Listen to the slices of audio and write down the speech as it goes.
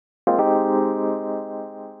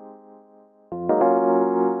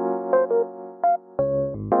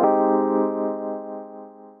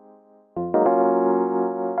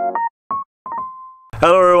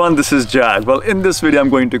everyone, this is Jack. Well, in this video I'm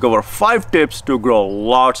going to cover 5 tips to grow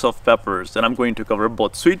lots of peppers, and I'm going to cover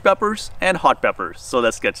both sweet peppers and hot peppers. So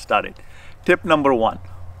let's get started. Tip number 1,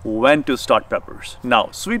 when to start peppers. Now,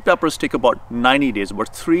 sweet peppers take about 90 days,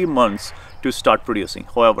 about 3 months to start producing.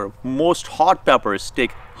 However, most hot peppers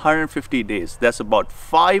take 150 days. That's about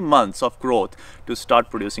 5 months of growth to start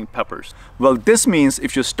producing peppers. Well, this means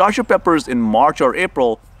if you start your peppers in March or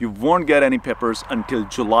April, you won't get any peppers until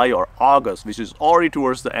July or August, which is already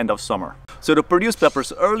towards the end of summer. So to produce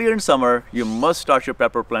peppers earlier in summer, you must start your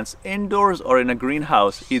pepper plants indoors or in a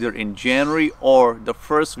greenhouse, either in January or the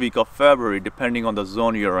first week of February, depending on the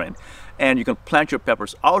zone you're in. And you can plant your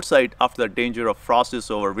peppers outside after the danger of frost is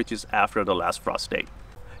over, which is after the last frost date.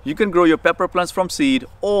 You can grow your pepper plants from seed,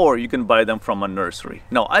 or you can buy them from a nursery.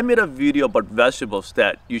 Now, I made a video about vegetables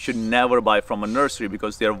that you should never buy from a nursery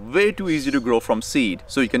because they're way too easy to grow from seed,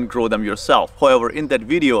 so you can grow them yourself. However, in that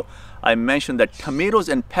video, I mentioned that tomatoes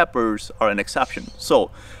and peppers are an exception. So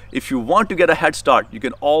if you want to get a head start, you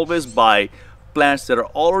can always buy plants that are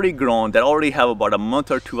already grown, that already have about a month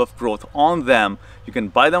or 2 of growth on them. You can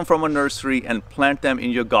buy them from a nursery and plant them in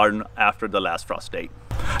your garden after the last frost date.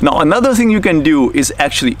 Now, another thing you can do is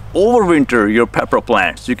actually overwinter your pepper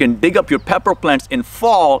plants. You can dig up your pepper plants in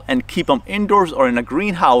fall and keep them indoors or in a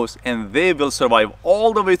greenhouse, and they will survive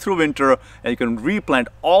all the way through winter, and you can replant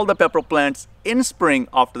all the pepper plants in spring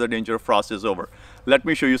after the danger of frost is over. Let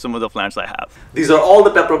me show you some of the plants I have. These are all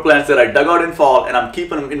the pepper plants that I dug out in fall, and I'm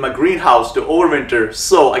keeping them in my greenhouse to overwinter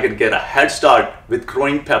so I can get a head start with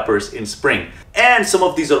growing peppers in spring. And some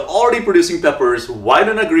of these are already producing peppers while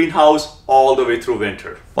in a greenhouse all the way through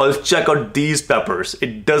winter. Well, check out these peppers.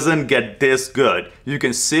 It doesn't get this good. You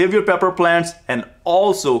can save your pepper plants and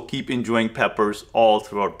also keep enjoying peppers all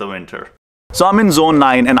throughout the winter. So I'm in zone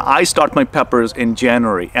 9 and I start my peppers in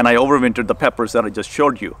January, and I overwintered the peppers that I just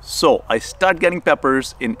showed you. So I start getting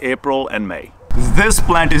peppers in April and May. This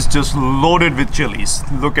plant is just loaded with chilies.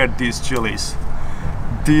 Look at these chilies.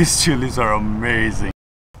 These chilies are amazing.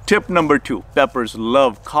 Tip number 2, peppers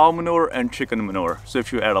love cow manure and chicken manure. So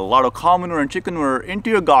if you add a lot of cow manure and chicken manure into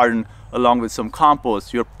your garden along with some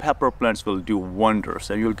compost, your pepper plants will do wonders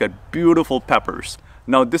and you'll get beautiful peppers.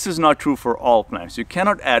 Now, this is not true for all plants. You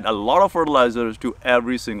cannot add a lot of fertilizers to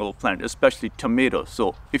every single plant, especially tomatoes.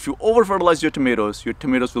 So if you over fertilize your tomatoes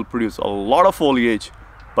will produce a lot of foliage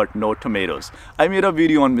but no tomatoes. I made a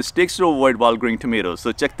video on mistakes to avoid while growing tomatoes,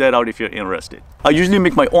 so check that out if you're interested. I usually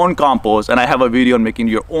make my own compost, and I have a video on making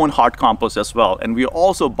your own hard compost as well. And we are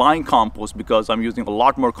also buying compost because I'm using a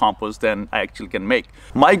lot more compost than I actually can make.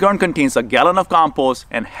 My garden contains a gallon of compost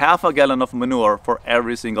and half a gallon of manure for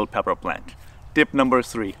every single pepper plant. Tip number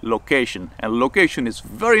 3, location. And location is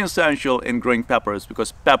very essential in growing peppers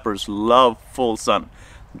because peppers love full sun.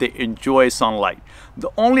 They enjoy sunlight.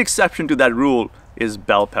 The only exception to that rule is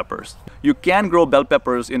bell peppers. You can grow bell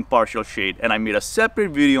peppers in partial shade, and I made a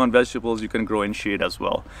separate video on vegetables you can grow in shade as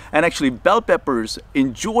well. And actually, bell peppers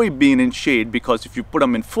enjoy being in shade because if you put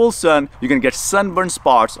them in full sun, you can get sunburn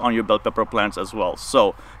spots on your bell pepper plants as well.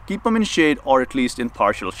 So keep them in shade or at least in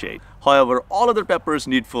partial shade. However, all other peppers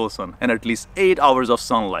need full sun and at least 8 hours of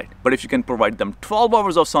sunlight. But if you can provide them 12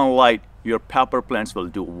 hours of sunlight, your pepper plants will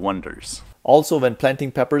do wonders. Also, when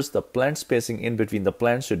planting peppers, the plant spacing in between the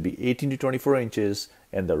plants should be 18 to 24 inches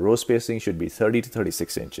and the row spacing should be 30 to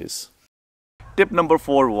 36 inches. Tip number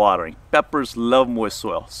 4, watering. Peppers love moist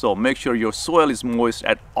soil, so make sure your soil is moist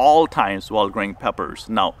at all times while growing peppers.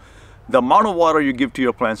 Now, the amount of water you give to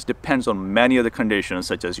your plants depends on many other conditions,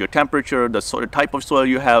 such as your temperature, the type of soil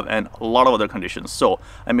you have, and a lot of other conditions. So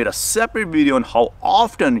I made a separate video on how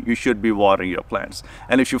often you should be watering your plants.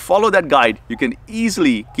 And if you follow that guide, you can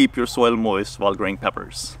easily keep your soil moist while growing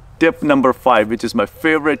peppers. Tip number 5, which is my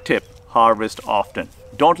favorite tip, harvest often.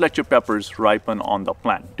 Don't let your peppers ripen on the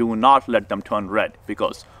plant. Do not let them turn red,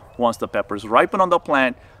 because once the peppers ripen on the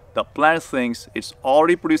plant thinks it's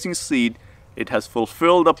already producing seed. It has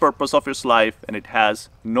fulfilled the purpose of its life and it has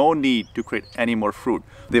no need to create any more fruit.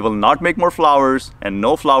 They will not make more flowers, and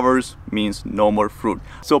no flowers means no more fruit.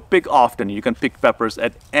 So pick often. You can pick peppers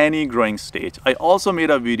at any growing stage. I also made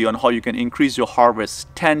a video on how you can increase your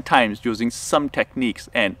harvest 10 times using some techniques,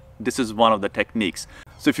 and this is one of the techniques.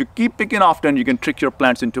 So if you keep picking often, you can trick your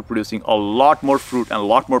plants into producing a lot more fruit and a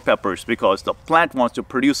lot more peppers because the plant wants to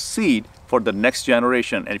produce seed for the next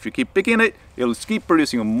generation. And if you keep picking it, it'll keep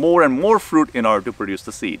producing more and more fruit in order to produce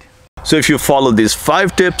the seed. So if you follow these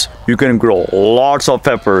 5 tips, you can grow lots of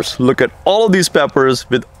peppers. Look at all of these peppers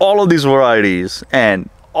with all of these varieties, and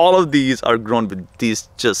all of these are grown with these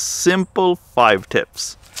just simple 5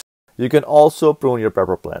 tips. You can also prune your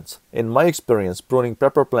pepper plants. In my experience, pruning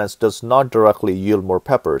pepper plants does not directly yield more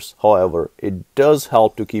peppers. However, it does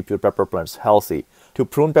help to keep your pepper plants healthy. To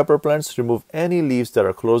prune pepper plants, remove any leaves that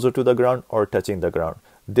are closer to the ground or touching the ground.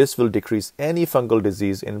 This will decrease any fungal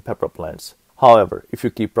disease in pepper plants. However, if you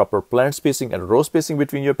keep proper plant spacing and row spacing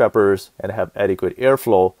between your peppers and have adequate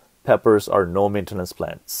airflow, peppers are no maintenance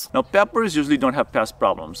plants. Now, peppers usually don't have pest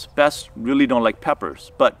problems. Pests really don't like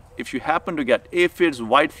peppers. But if you happen to get aphids,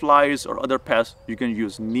 whiteflies, or other pests, you can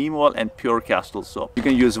use neem oil and pure castor soap. You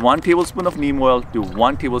can use 1 tablespoon of neem oil to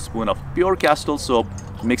 1 tablespoon of pure castor soap,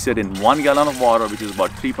 mix it in 1 gallon of water, which is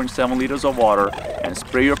about 3.7 liters of water, and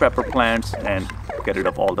spray your pepper plants and get rid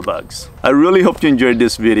of all the bugs. I really hope you enjoyed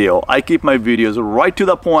this video. I keep my videos right to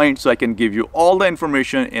the point so I can give you all the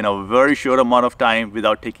information in a very short amount of time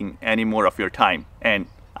without taking any more of your time. And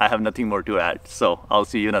I have nothing more to add. So I'll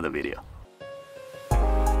see you in another video.